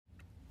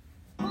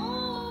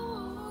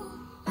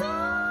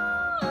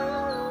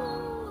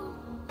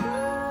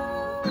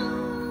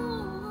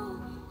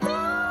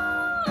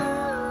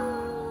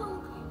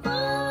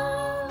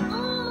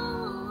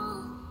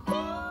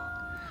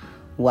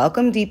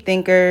Welcome, deep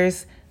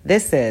thinkers.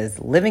 This is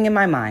Living in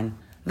My Mind,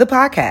 the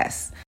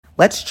podcast.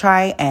 Let's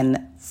try and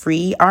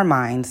free our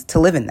minds to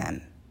live in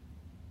them.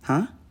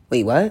 Huh?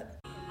 Wait, what?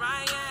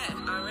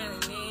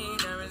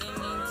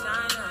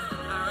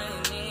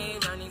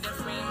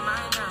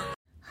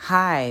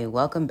 Hi,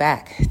 welcome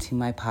back to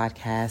my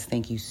podcast.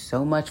 Thank you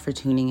so much for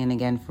tuning in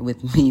again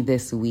with me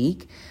this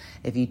week.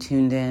 If you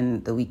tuned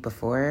in the week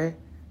before,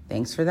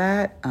 thanks for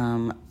that.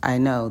 I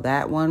know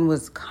that one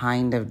was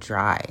kind of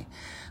dry.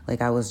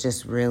 I was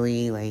just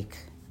really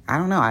I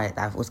don't know.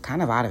 I was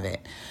kind of out of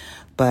it.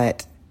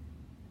 But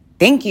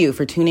thank you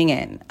for tuning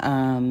in.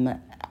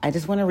 I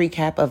just want to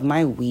recap of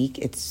my week.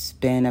 It's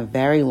been a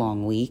very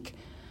long week.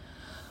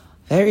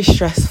 Very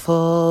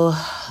stressful,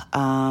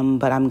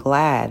 but I'm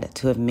glad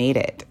to have made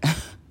it.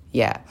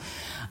 Yeah.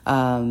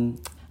 I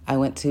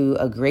went to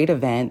a great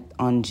event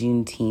on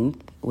Juneteenth,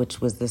 which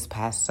was this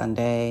past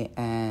Sunday,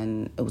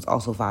 and it was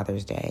also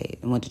Father's Day.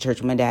 I went to church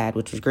with my dad,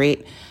 which was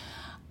great.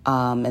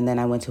 And then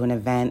I went to an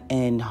event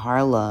in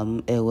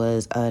Harlem. It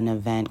was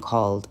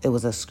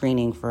a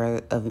screening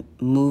for a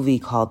movie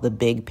called The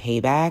Big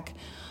Payback.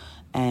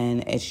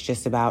 And it's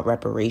just about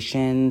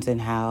reparations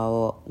and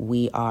how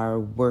we are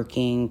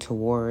working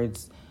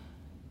towards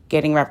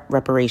getting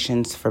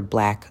reparations for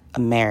Black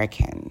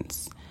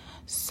Americans.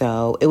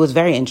 So it was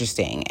very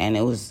interesting. And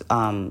it was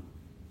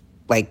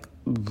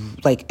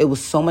it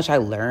was so much I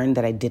learned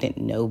that I didn't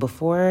know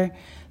before.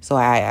 So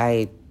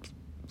I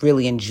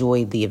really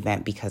enjoyed the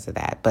event because of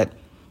that. But,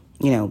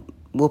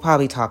 we'll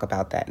probably talk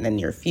about that in the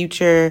near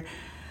future.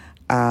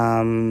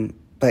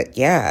 But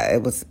yeah,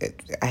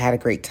 I had a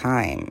great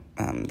time.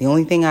 The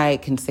only thing I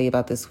can say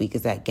about this week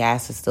is that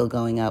gas is still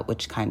going up,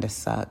 which kind of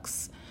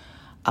sucks.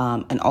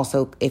 And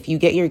also, if you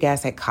get your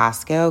gas at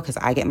Costco, because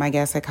I get my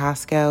gas at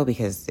Costco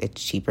because it's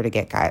cheaper to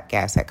get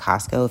gas at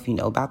Costco, if you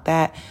know about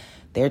that,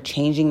 they're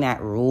changing that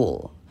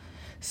rule.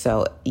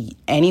 So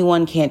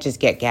anyone can't just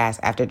get gas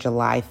after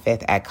July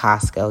 5th at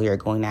Costco. You're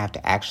going to have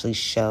to actually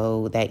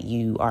show that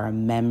you are a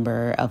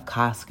member of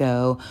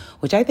Costco,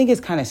 which I think is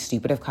kind of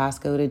stupid of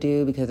Costco to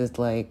do because it's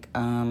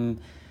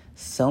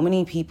so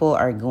many people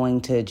are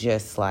going to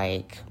just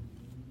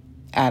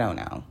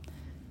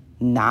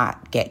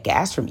not get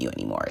gas from you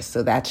anymore.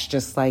 So that's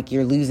just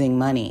you're losing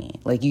money.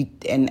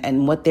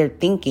 And what they're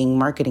thinking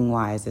marketing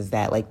wise is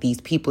that these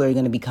people are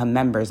going to become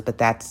members, but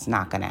that's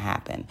not going to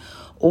happen.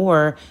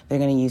 Or they're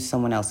going to use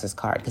someone else's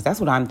card, because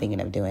that's what I'm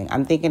thinking of doing.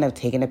 I'm thinking of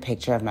taking a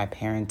picture of my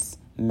parents'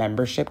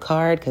 membership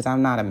card, because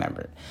I'm not a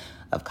member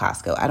of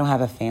Costco. I don't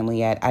have a family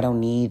yet. I don't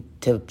need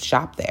to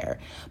shop there,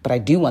 but I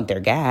do want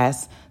their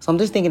gas. So I'm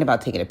just thinking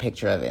about taking a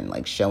picture of it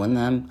and showing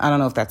them. I don't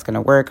know if that's going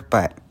to work,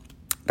 but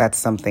that's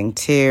something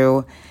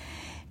too.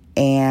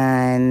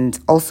 And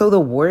also the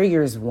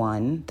Warriors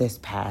won this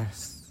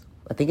past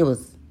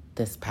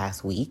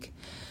week.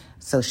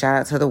 So shout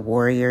out to the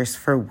Warriors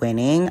for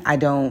winning. I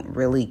don't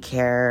really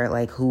care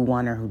who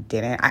won or who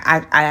didn't.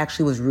 I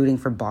actually was rooting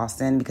for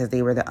Boston because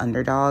they were the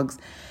underdogs,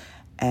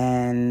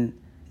 and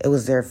it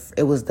was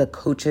the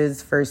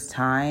coach's first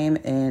time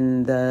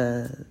in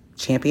the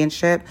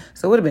championship.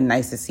 So it would have been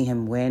nice to see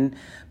him win.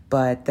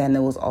 But then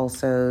it was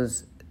also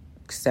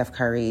Steph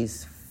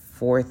Curry's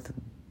fourth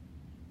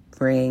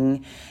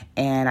ring,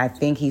 and I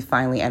think he's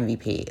finally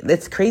MVP.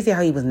 It's crazy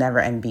how he was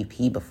never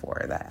MVP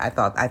before that.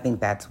 I think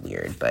that's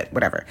weird, but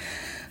whatever.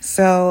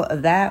 So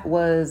that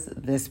was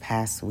this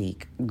past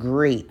week.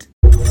 Great.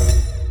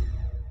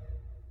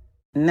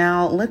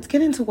 Now let's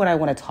get into what I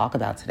want to talk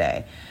about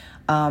today.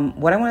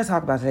 What I want to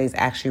talk about today is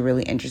actually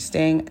really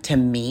interesting to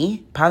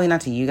me, probably not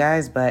to you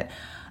guys, but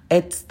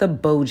it's the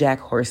Bojack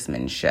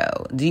Horseman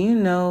show. Do you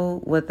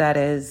know what that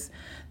is?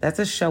 That's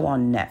a show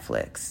on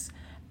Netflix,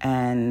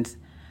 and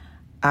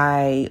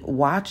I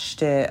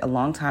watched it a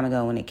long time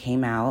ago when it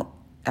came out.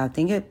 I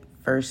think it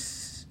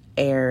first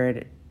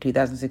aired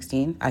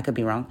 2016. I could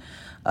be wrong.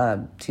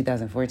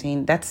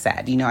 2014. That's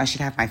sad. I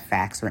should have my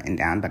facts written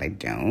down, but I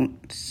don't.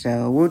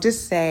 So we'll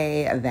just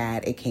say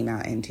that it came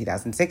out in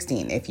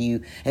 2016.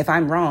 If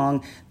I'm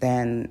wrong,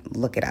 then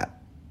look it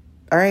up.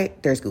 All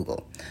right, there's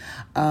Google.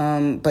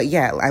 But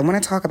yeah, I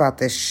want to talk about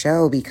this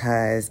show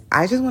because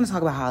I just want to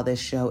talk about how this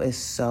show is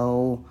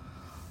so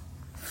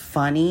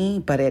funny,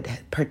 but it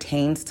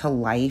pertains to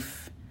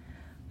life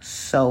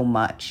so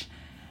much.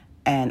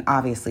 And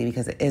obviously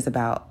because it is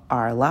about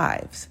our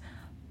lives.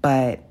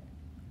 But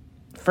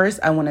first,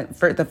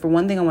 the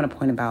one thing I want to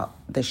point about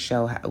this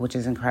show, which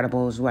is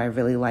incredible, is what I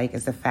really like,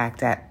 is the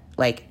fact that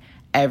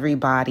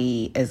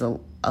everybody is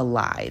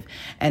alive.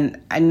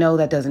 And I know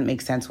that doesn't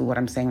make sense with what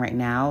I'm saying right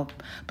now,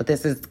 but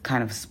this is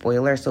kind of a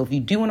spoiler. So if you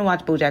do want to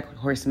watch Bojack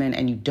Horseman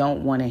and you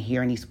don't want to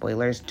hear any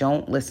spoilers,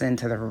 don't listen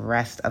to the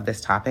rest of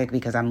this topic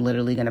because I'm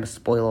literally going to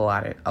spoil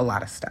a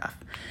lot of stuff.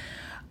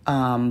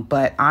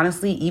 But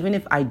honestly, even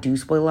if I do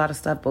spoil a lot of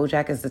stuff,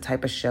 Bojack is the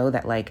type of show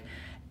that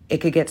it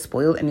could get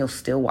spoiled and you'll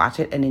still watch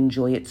it and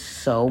enjoy it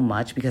so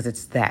much because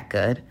it's that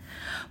good.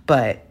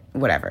 But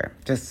whatever,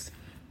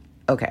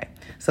 okay.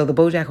 So the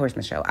Bojack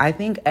Horseman show. I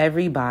think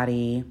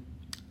everybody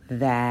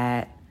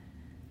that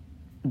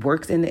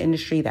works in the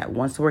industry, that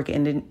wants to work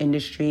in the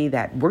industry,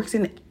 that works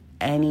in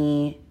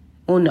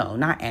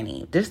not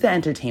any, just the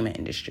entertainment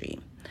industry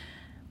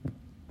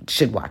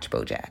should watch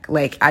Bojack.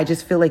 Like, I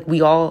just feel like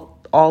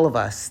all of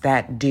us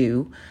that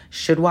do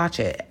should watch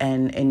it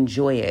and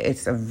enjoy it.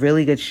 It's a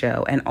really good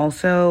show. And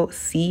also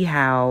see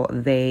how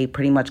they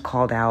pretty much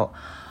called out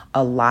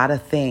a lot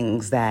of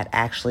things that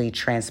actually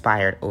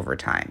transpired over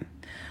time.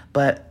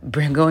 But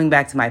going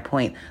back to my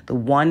point, the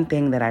one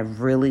thing that I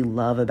really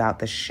love about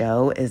the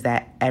show is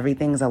that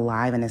everything's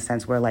alive in a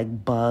sense where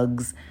like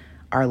bugs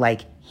are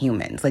like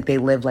humans. Like they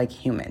live like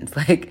humans.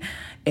 Like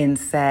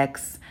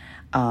insects,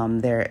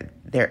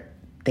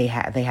 they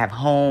have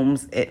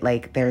homes. It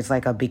like there's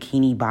like a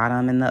Bikini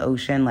Bottom in the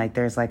ocean. Like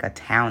there's like a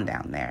town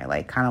down there.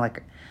 Like kind of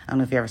like, I don't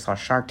know if you ever saw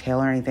Shark Tale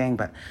or anything,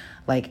 but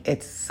like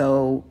it's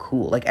so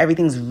cool. Like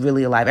everything's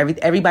really alive.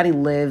 Everybody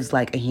lives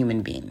like a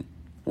human being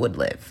would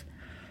live.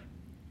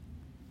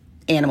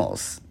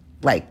 Animals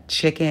like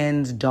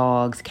chickens,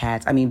 dogs,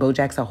 cats. I mean,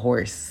 Bojack's a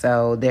horse,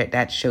 so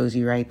that shows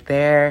you right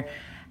there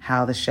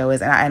how the show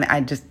is. And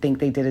I just think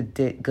they did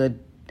a good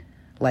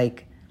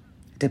like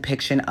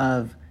depiction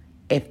of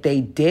if they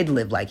did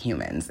live like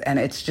humans. And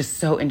it's just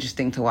so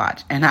interesting to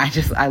watch. And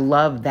I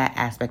love that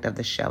aspect of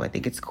the show. I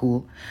think it's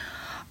cool.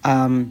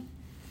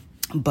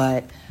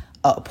 But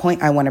a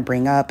point I want to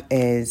bring up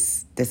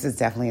is, this is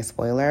definitely a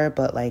spoiler,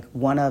 but like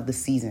one of the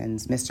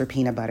seasons, Mr.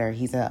 Peanut Butter,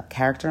 he's a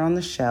character on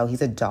the show.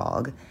 He's a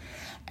dog.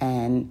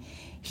 And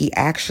he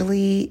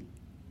actually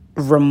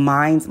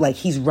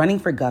he's running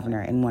for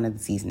governor in one of the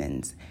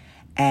seasons.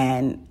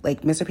 And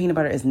like Mr. Peanut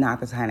Butter is not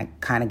the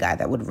kind of guy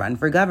that would run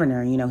for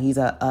governor. You know, he's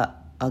a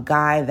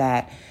guy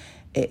that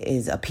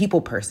is a people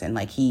person.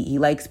 Like he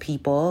likes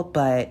people,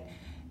 but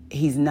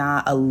he's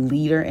not a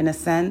leader in a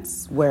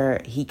sense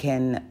where he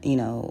can, you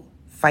know,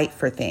 fight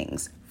for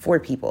things for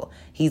people.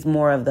 He's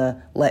more of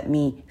the let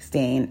me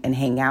stay and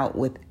hang out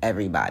with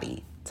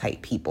everybody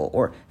type people,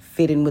 or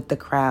fit in with the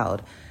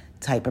crowd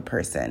type of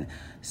person.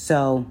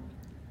 So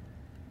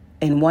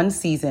in one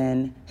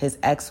season, his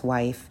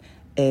ex-wife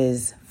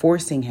is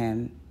forcing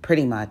him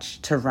pretty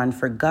much to run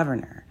for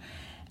governor.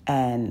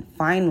 And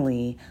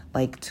finally,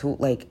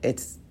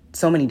 it's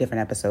so many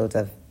different episodes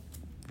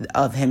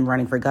of him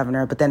running for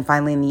governor. But then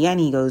finally in the end,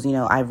 he goes, you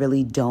know, I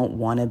really don't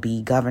want to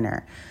be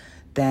governor.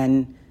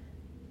 Then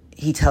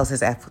he tells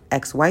his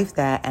ex-wife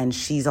that, and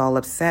she's all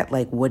upset.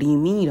 Like, what do you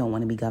mean you don't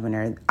want to be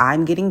governor?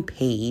 I'm getting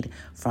paid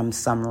from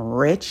some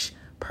rich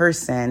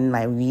person.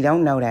 Like, we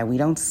don't know that. We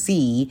don't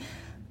see.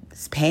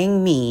 It's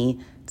paying me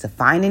to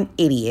find an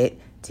idiot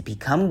to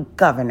become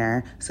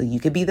governor so you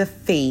could be the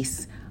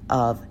face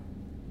of,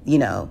 you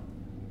know,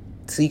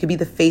 so you could be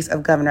the face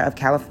of governor of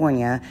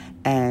California,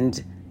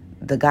 and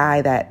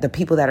the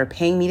people that are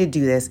paying me to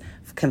do this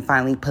can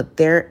finally put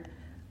their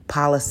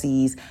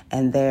policies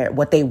and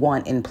what they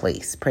want in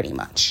place, pretty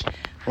much.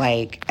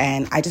 Like,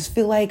 and I just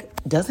feel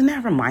like, doesn't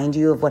that remind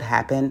you of what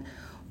happened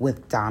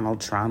with Donald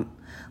Trump?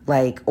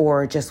 Like,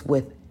 or just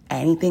with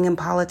anything in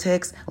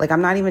politics? Like,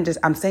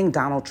 I'm saying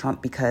Donald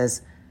Trump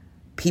because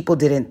people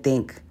thought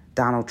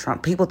Donald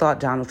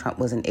Trump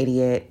was an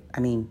idiot.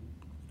 I mean,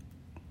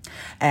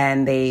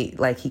 and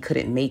he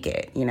couldn't make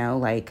it, you know,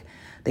 like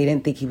they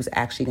didn't think he was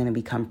actually going to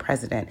become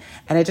president.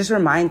 And it just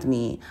reminds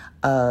me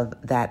of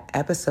that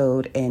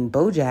episode in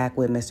BoJack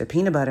with Mr.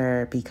 Peanut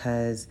Butter,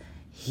 because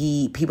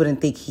people didn't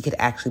think he could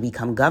actually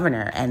become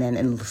governor. And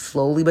then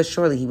slowly but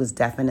surely, he was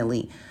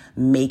definitely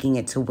making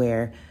it to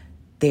where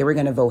they were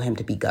going to vote him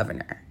to be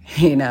governor,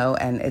 you know,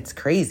 and it's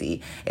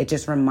crazy. It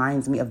just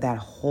reminds me of that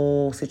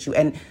whole situation.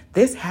 And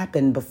this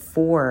happened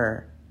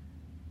before.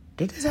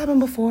 Did this happen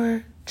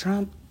before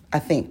Trump? I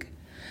think.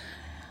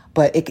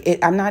 But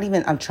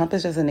Trump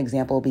is just an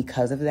example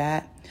because of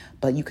that.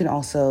 But you can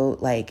also,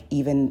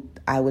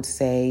 I would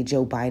say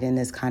Joe Biden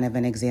is kind of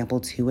an example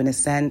too, in a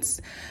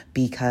sense,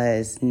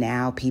 because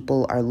now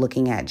people are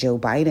looking at Joe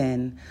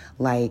Biden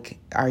like,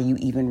 are you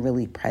even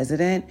really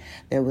president?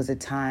 There was a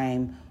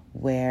time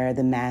where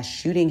the mass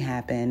shooting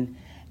happened,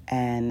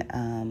 and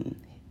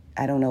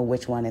I don't know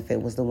which one, if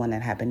it was the one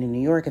that happened in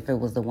New York, if it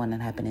was the one that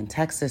happened in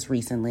Texas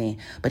recently,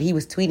 but he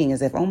was tweeting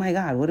as if, oh my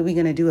God, what are we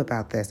going to do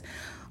about this?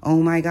 Oh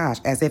my gosh,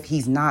 as if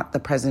he's not the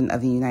president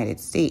of the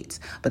United States.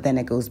 But then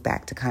it goes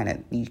back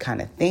to you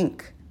kind of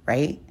think,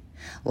 right?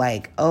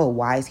 Like, oh,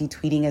 why is he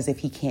tweeting as if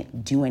he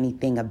can't do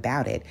anything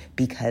about it?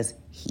 Because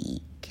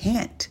he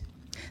can't.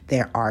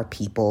 There are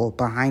people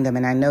behind him.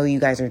 And I know you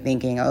guys are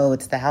thinking, oh,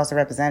 it's the House of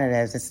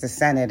Representatives, it's the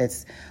Senate,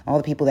 it's all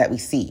the people that we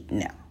see.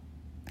 No.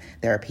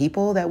 There are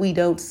people that we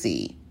don't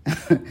see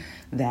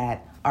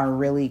that are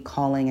really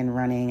calling and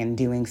running and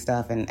doing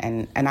stuff.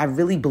 And I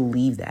really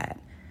believe that.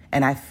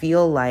 And I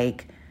feel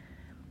like,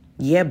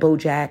 yeah,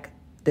 BoJack,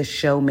 the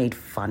show made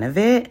fun of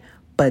it,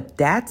 but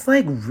that's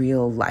like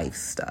real life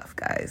stuff,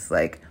 guys.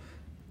 Like,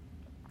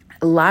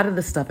 a lot of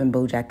the stuff in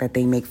BoJack that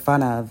they make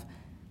fun of,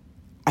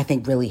 I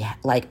think really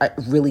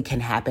can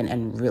happen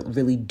and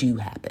really do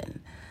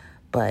happen.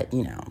 But,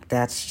 you know,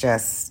 that's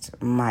just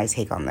my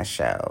take on the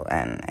show,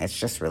 and it's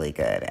just really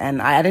good.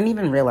 And I didn't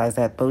even realize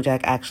that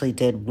BoJack actually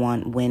did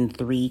win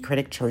 3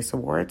 Critic Choice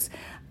Awards,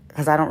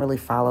 because I don't really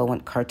follow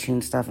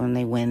cartoon stuff when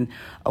they win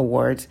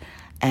awards.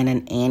 and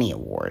an Annie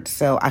Award.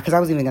 So, because I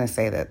was even going to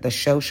say that the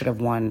show should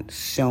have won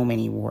so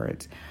many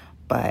awards,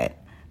 but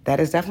that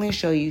is definitely a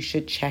show you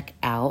should check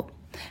out.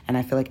 And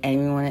I feel like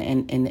anyone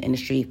in the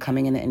industry,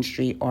 coming in the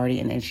industry, already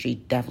in the industry,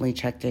 definitely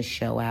check this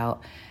show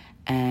out.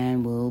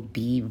 And we'll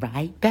be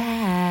right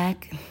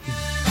back.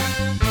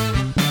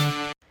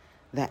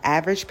 The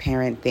average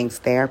parent thinks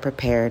they are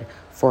prepared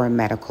for a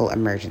medical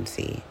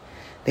emergency.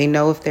 They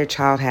know if their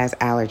child has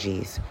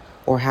allergies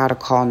or how to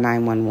call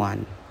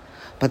 911.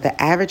 But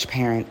the average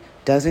parent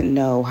doesn't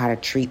know how to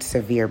treat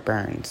severe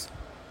burns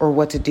or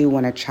what to do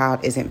when a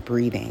child isn't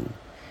breathing.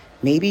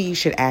 Maybe you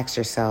should ask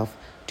yourself,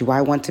 do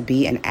I want to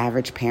be an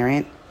average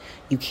parent?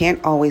 You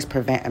can't always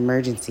prevent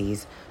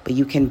emergencies, but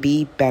you can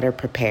be better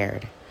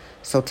prepared.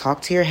 So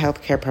talk to your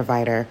healthcare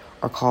provider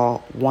or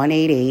call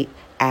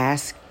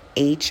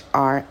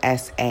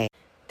 1-888-ASK-HRSA.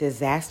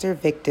 Disaster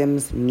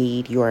victims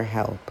need your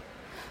help.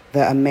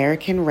 The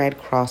American Red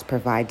Cross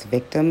provides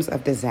victims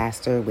of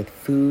disaster with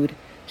food,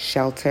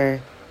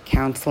 shelter,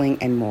 counseling,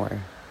 and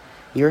more.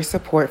 Your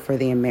support for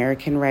the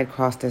American Red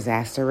Cross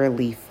Disaster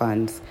Relief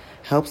Funds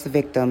helps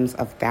victims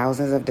of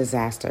thousands of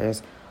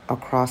disasters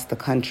across the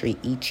country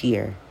each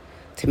year.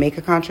 To make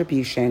a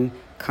contribution,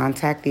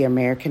 contact the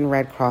American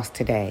Red Cross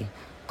today.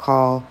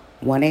 Call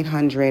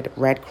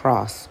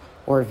 1-800-RED-CROSS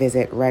or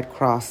visit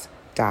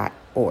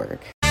redcross.org.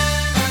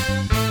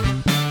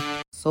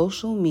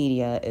 Social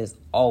media is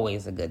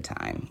always a good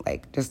time.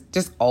 Like,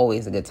 just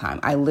always a good time.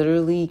 I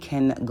literally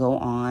can go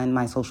on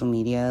my social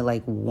media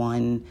like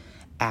 1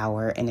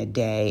 hour in a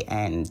day,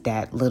 and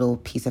that little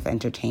piece of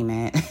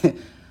entertainment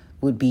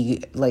would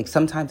be like,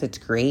 sometimes it's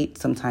great,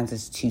 sometimes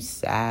it's too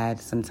sad,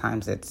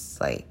 sometimes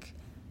it's like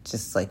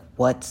just like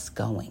what's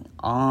going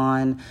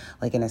on,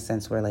 like in a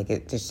sense where like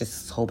there's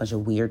just a whole bunch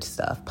of weird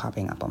stuff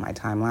popping up on my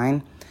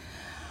timeline.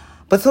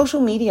 But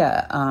social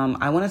media,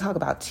 I want to talk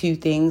about 2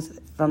 things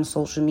from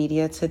social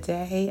media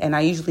today, and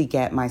I usually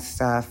get my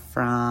stuff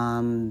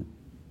from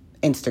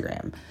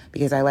Instagram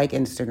because I like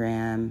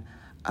Instagram.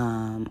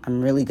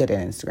 I'm really good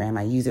at Instagram.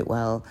 I use it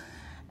well.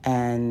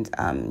 And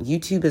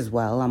YouTube as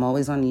well. I'm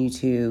always on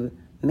YouTube,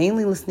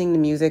 mainly listening to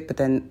music, but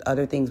then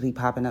other things be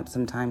popping up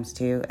sometimes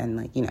too, and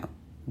like,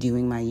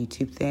 doing my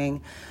YouTube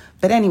thing.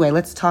 But anyway, I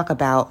want to talk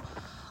about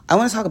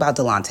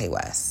Delonte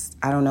West.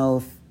 I don't know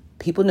if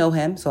people know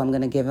him, so I'm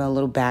going to give him a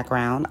little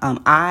background.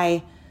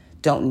 I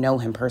don't know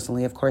him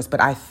personally, of course,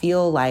 but I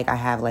feel like I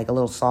have like a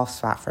little soft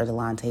spot for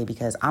Delonte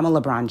because I'm a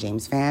LeBron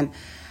James fan.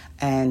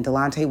 And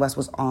Delonte West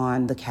was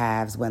on the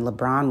Cavs when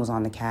LeBron was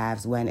on the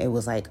Cavs, when it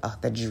was like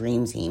the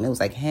dream team. It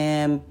was like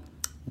him,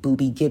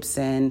 Boobie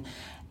Gibson,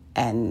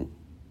 and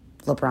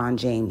LeBron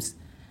James.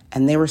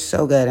 And they were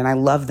so good, and I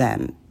love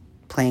them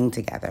playing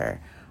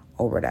together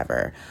or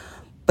whatever.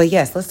 But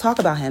yes, let's talk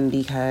about him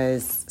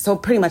because, so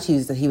pretty much he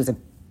was a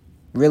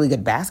really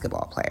good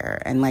basketball player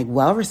and like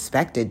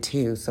well-respected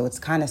too. So it's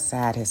kind of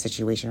sad, his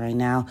situation right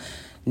now.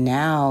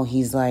 Now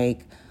he's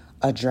like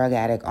a drug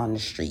addict on the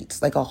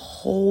streets, like a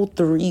whole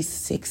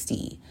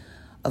 360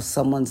 of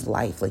someone's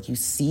life. Like you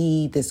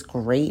see this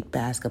great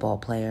basketball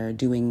player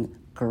doing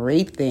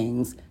great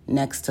things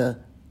next to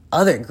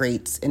other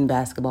greats in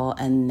basketball.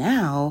 And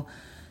now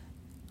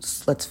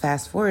let's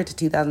fast forward to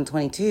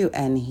 2022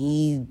 and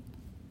he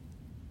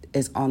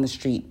is on the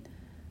street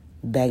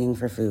begging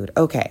for food.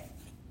 Okay.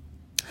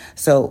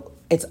 So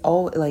it's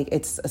all like,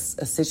 it's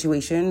a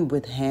situation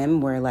with him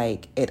where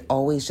like it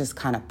always just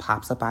kind of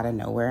pops up out of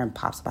nowhere.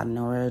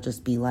 It'll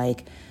just be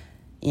like,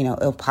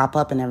 it'll pop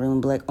up and everyone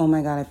will be like, oh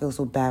my God, I feel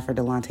so bad for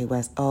Delonte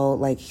West. Oh,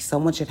 like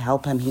someone should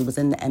help him. He was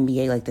in the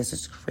NBA. Like, this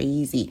is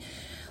crazy.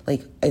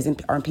 Like,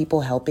 aren't people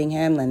helping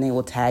him? And they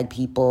will tag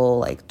people,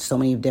 like so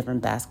many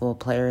different basketball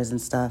players and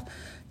stuff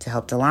to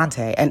help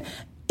Delonte. And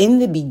in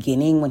the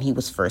beginning, when he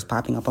was first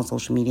popping up on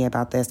social media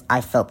about this,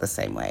 I felt the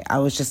same way. I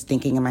was just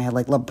thinking in my head,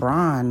 like,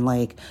 LeBron,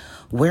 like,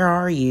 where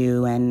are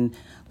you? And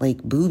like,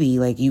 Boobie,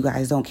 like, you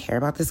guys don't care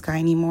about this guy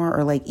anymore?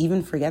 Or like,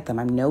 even forget them.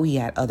 I know he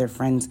had other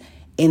friends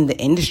in the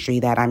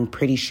industry that I'm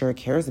pretty sure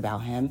cares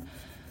about him.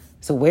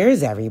 So where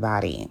is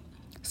everybody?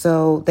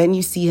 So then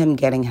you see him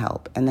getting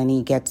help, and then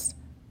he gets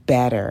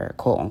better,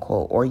 quote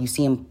unquote, or you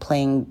see him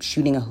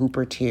shooting a hoop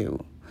or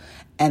two.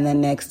 And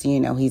then next thing you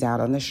know, he's out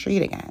on the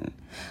street again.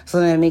 So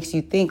then it makes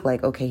you think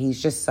like, okay,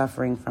 he's just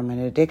suffering from an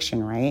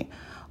addiction, right?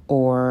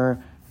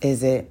 Or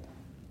is it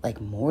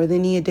like more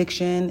than the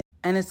addiction?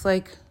 And it's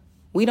like,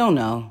 we don't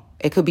know.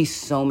 It could be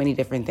so many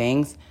different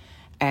things.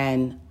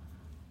 And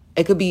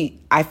it could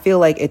be, I feel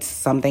like it's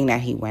something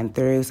that he went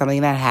through,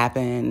 something that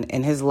happened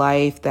in his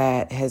life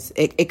that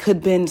it could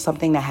have been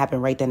something that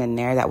happened right then and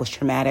there that was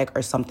traumatic,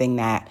 or something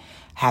that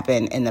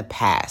happened in the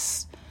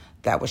past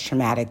that was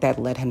traumatic, that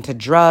led him to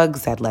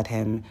drugs, that led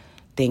him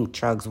think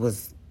drugs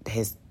was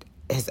his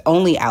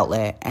only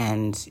outlet.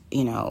 And,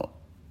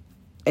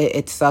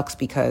 it sucks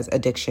because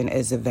addiction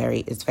is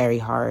very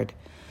hard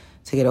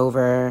to get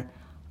over.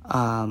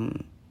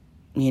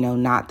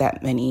 Not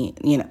that many,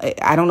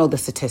 I don't know the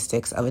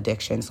statistics of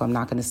addiction, so I'm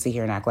not going to sit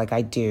here and act like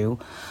I do.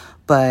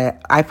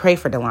 But I pray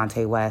for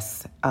Delonte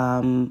West.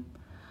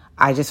 I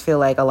I just feel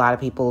like a lot of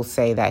people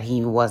say that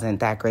he wasn't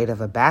that great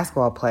of a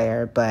basketball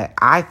player, but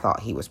I thought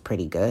he was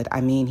pretty good.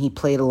 I mean, he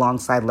played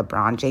alongside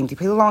LeBron James. He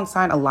played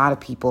alongside a lot of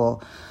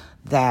people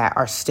that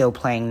are still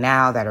playing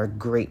now that are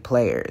great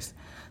players.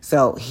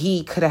 So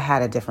he could have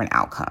had a different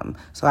outcome.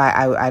 So I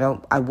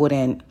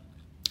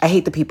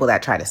hate the people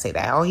that try to say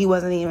that, oh, he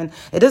wasn't even,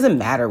 it doesn't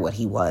matter what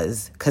he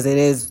was, because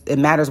it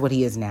matters what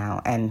he is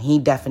now. And he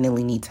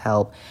definitely needs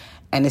help.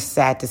 And it's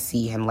sad to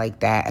see him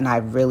like that. And I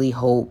really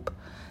hope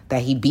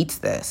that he beats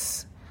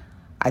this.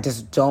 I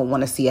just don't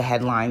want to see a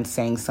headline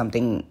saying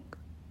something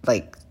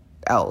like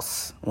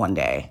else one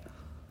day.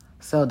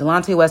 So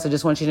Delonte West, I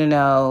just want you to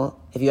know,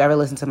 if you ever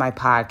listen to my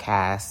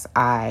podcast,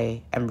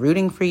 I am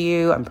rooting for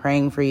you. I'm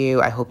praying for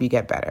you. I hope you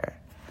get better.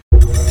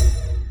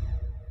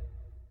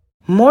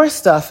 More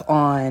stuff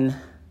on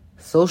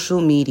social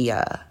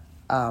media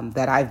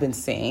that I've been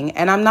seeing.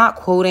 And I'm not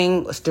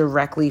quoting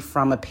directly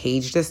from a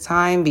page this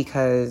time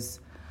because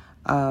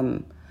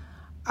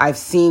I've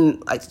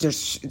seen, like, there's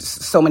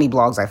so many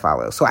blogs I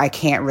follow. So I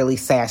can't really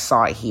say I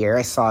saw it here,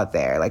 I saw it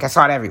there. Like, I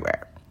saw it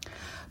everywhere.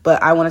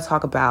 But I want to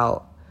talk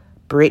about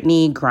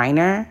Brittney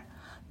Griner,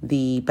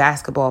 the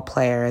basketball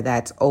player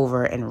that's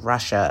over in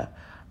Russia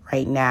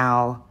right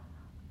now.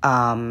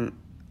 I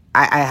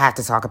have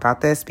to talk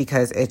about this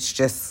because it's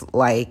just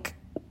like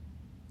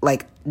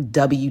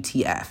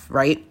WTF,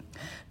 right?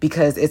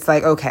 Because it's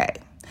like, okay,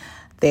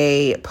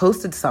 they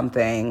posted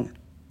something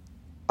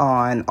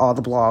on all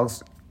the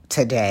blogs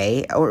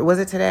today, or was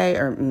it today,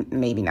 or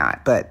maybe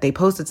not, but they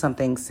posted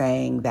something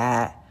saying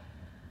that,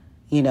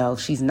 you know,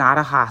 she's not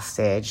a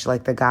hostage.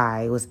 Like, the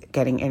guy was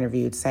getting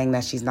interviewed saying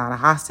that she's not a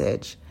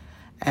hostage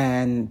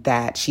and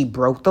that she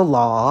broke the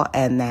law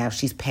and now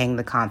she's paying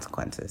the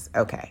consequences.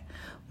 Okay.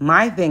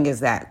 My thing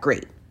is that,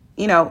 great.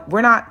 You know,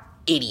 we're not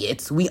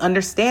idiots. We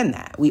understand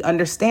that. We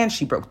understand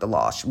she broke the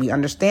law. We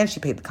understand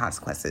she paid the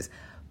consequences.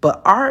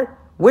 But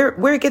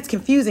where it gets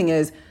confusing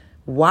is,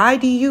 why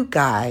do you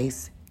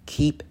guys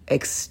keep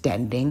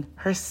extending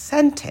her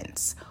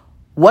sentence?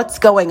 What's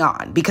going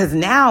on? Because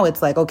now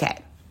it's like, okay,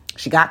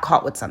 she got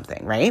caught with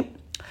something, right?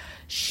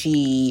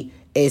 She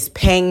is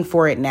paying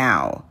for it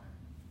now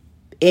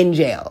in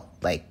jail.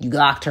 Like, you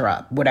locked her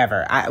up,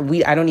 whatever. I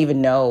don't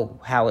even know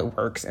how it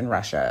works in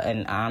Russia.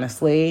 And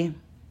honestly,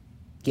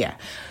 yeah.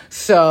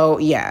 So,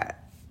 yeah.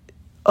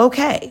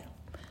 Okay.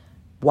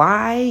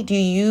 Why do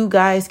you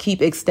guys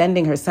keep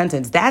extending her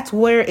sentence? That's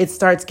where it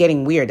starts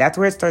getting weird. That's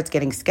where it starts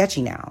getting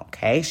sketchy now,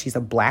 okay? She's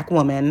a black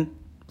woman,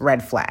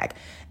 red flag,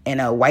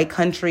 in a white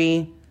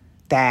country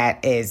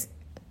that is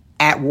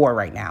at war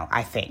right now,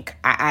 I think.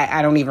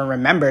 I don't even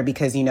remember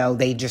because, you know,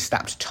 they just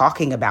stopped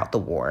talking about the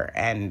war.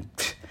 And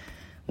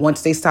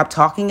once they stop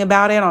talking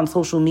about it on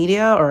social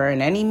media or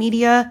in any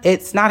media,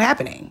 it's not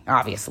happening,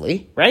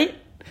 obviously, right?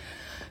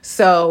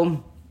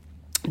 So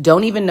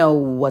don't even know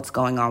what's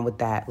going on with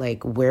that,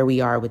 like where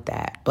we are with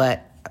that.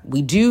 But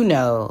we do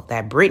know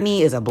that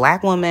Brittney is a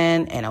black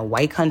woman in a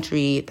white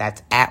country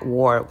that's at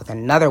war with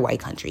another white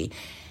country.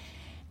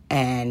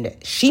 And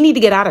she need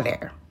to get out of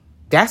there.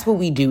 That's what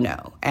we do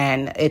know.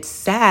 And it's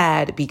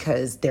sad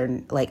because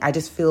they're like, I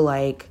just feel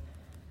like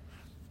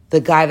the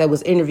guy that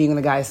was interviewing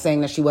the guy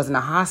saying that she wasn't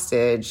a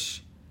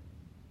hostage,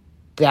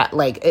 that,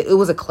 like, it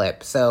was a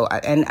clip. So,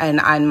 and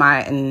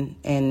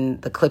in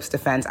the clip's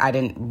defense, I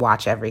didn't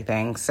watch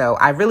everything. So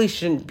I really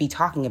shouldn't be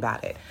talking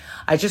about it.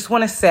 I just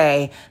want to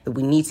say that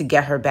we need to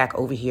get her back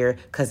over here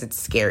because it's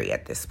scary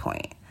at this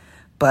point.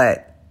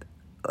 But,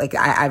 like,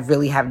 I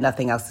really have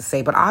nothing else to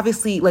say. But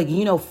obviously, like,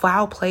 you know,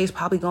 foul play is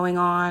probably going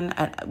on.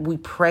 And we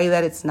pray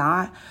that it's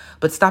not.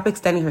 But stop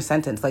extending her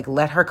sentence. Like,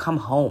 let her come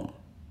home,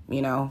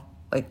 you know?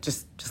 Like,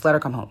 just let her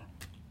come home.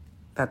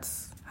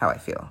 That's how I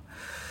feel.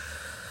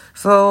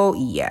 So,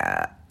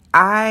 yeah,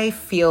 I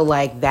feel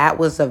like that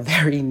was a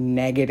very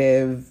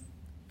negative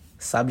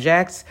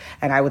subject.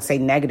 And I would say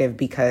negative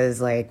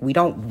because, like, we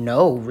don't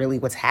know really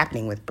what's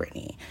happening with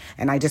Brittney.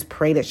 And I just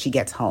pray that she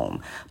gets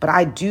home. But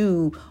I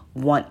do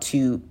want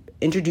to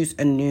introduce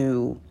a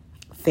new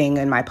thing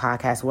in my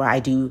podcast where I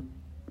do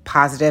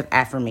positive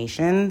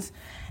affirmations.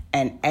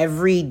 And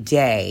every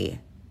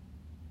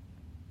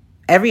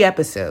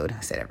episode,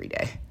 I said every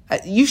day.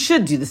 You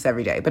should do this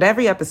every day, but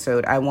every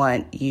episode, I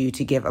want you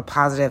to give a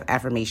positive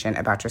affirmation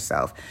about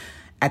yourself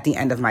at the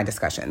end of my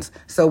discussions.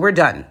 So we're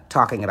done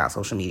talking about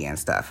social media and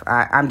stuff.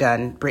 I'm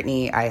done.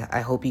 Brittney,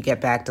 I hope you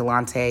get back.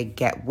 Delonte,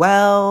 get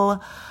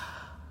well.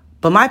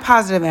 But my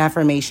positive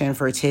affirmation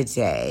for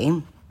today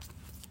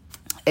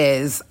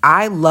is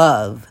I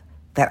love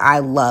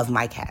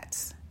my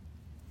cats.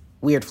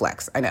 Weird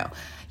flex, I know.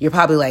 You're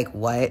probably like,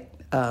 what?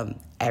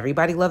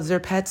 Everybody loves their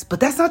pets,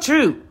 but that's not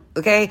true.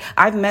 Okay,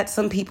 I've met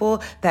some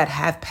people that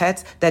have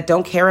pets that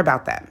don't care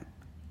about them.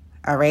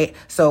 All right,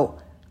 so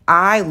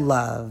I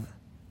love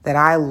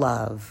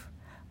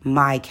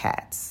my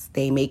cats.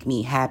 They make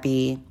me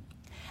happy,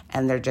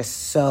 and they're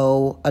just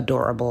so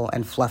adorable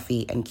and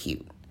fluffy and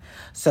cute.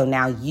 So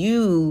now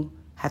you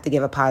have to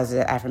give a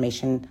positive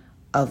affirmation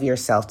of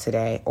yourself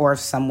today or of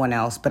someone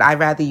else, but I'd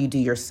rather you do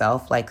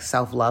yourself, like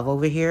self-love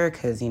over here,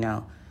 because, you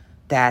know,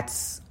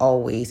 That's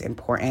always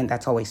important.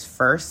 That's always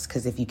first,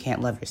 because if you can't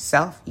love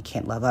yourself, you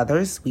can't love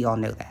others. We all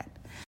know that.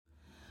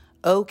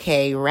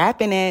 Okay,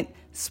 wrapping it.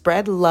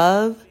 Spread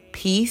love,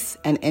 peace,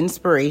 and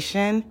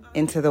inspiration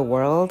into the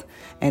world.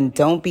 And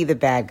don't be the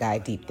bad guy,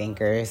 deep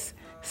thinkers.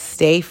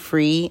 Stay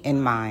free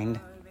in mind.